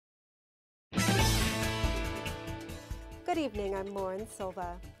Good evening, I'm Lauren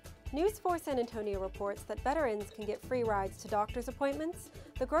Silva. News 4 San Antonio reports that veterans can get free rides to doctor's appointments,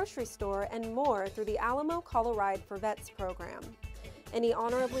 the grocery store, and more through the Alamo-Call-a-Ride-for-Vets program. Any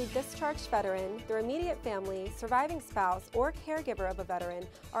honorably discharged veteran, their immediate family, surviving spouse, or caregiver of a veteran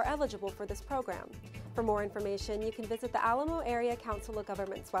are eligible for this program. For more information, you can visit the Alamo Area Council of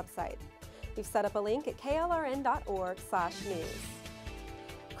Governments website. We've set up a link at klrn.org/news.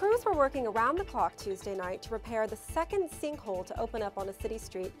 Crews were working around the clock Tuesday night to repair the second sinkhole to open up on a city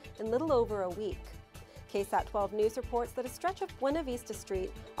street in little over a week. KSAT 12 News reports that a stretch of Buena Vista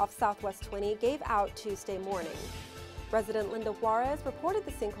Street off Southwest 20 gave out Tuesday morning. Resident Linda Juarez reported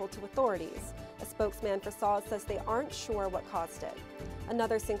the sinkhole to authorities. A spokesman for SAW says they aren't sure what caused it.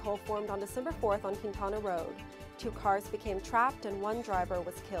 Another sinkhole formed on December 4th on Quintana Road. 2 cars became trapped and 1 driver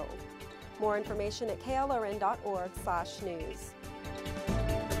was killed. More information at klrn.org/news.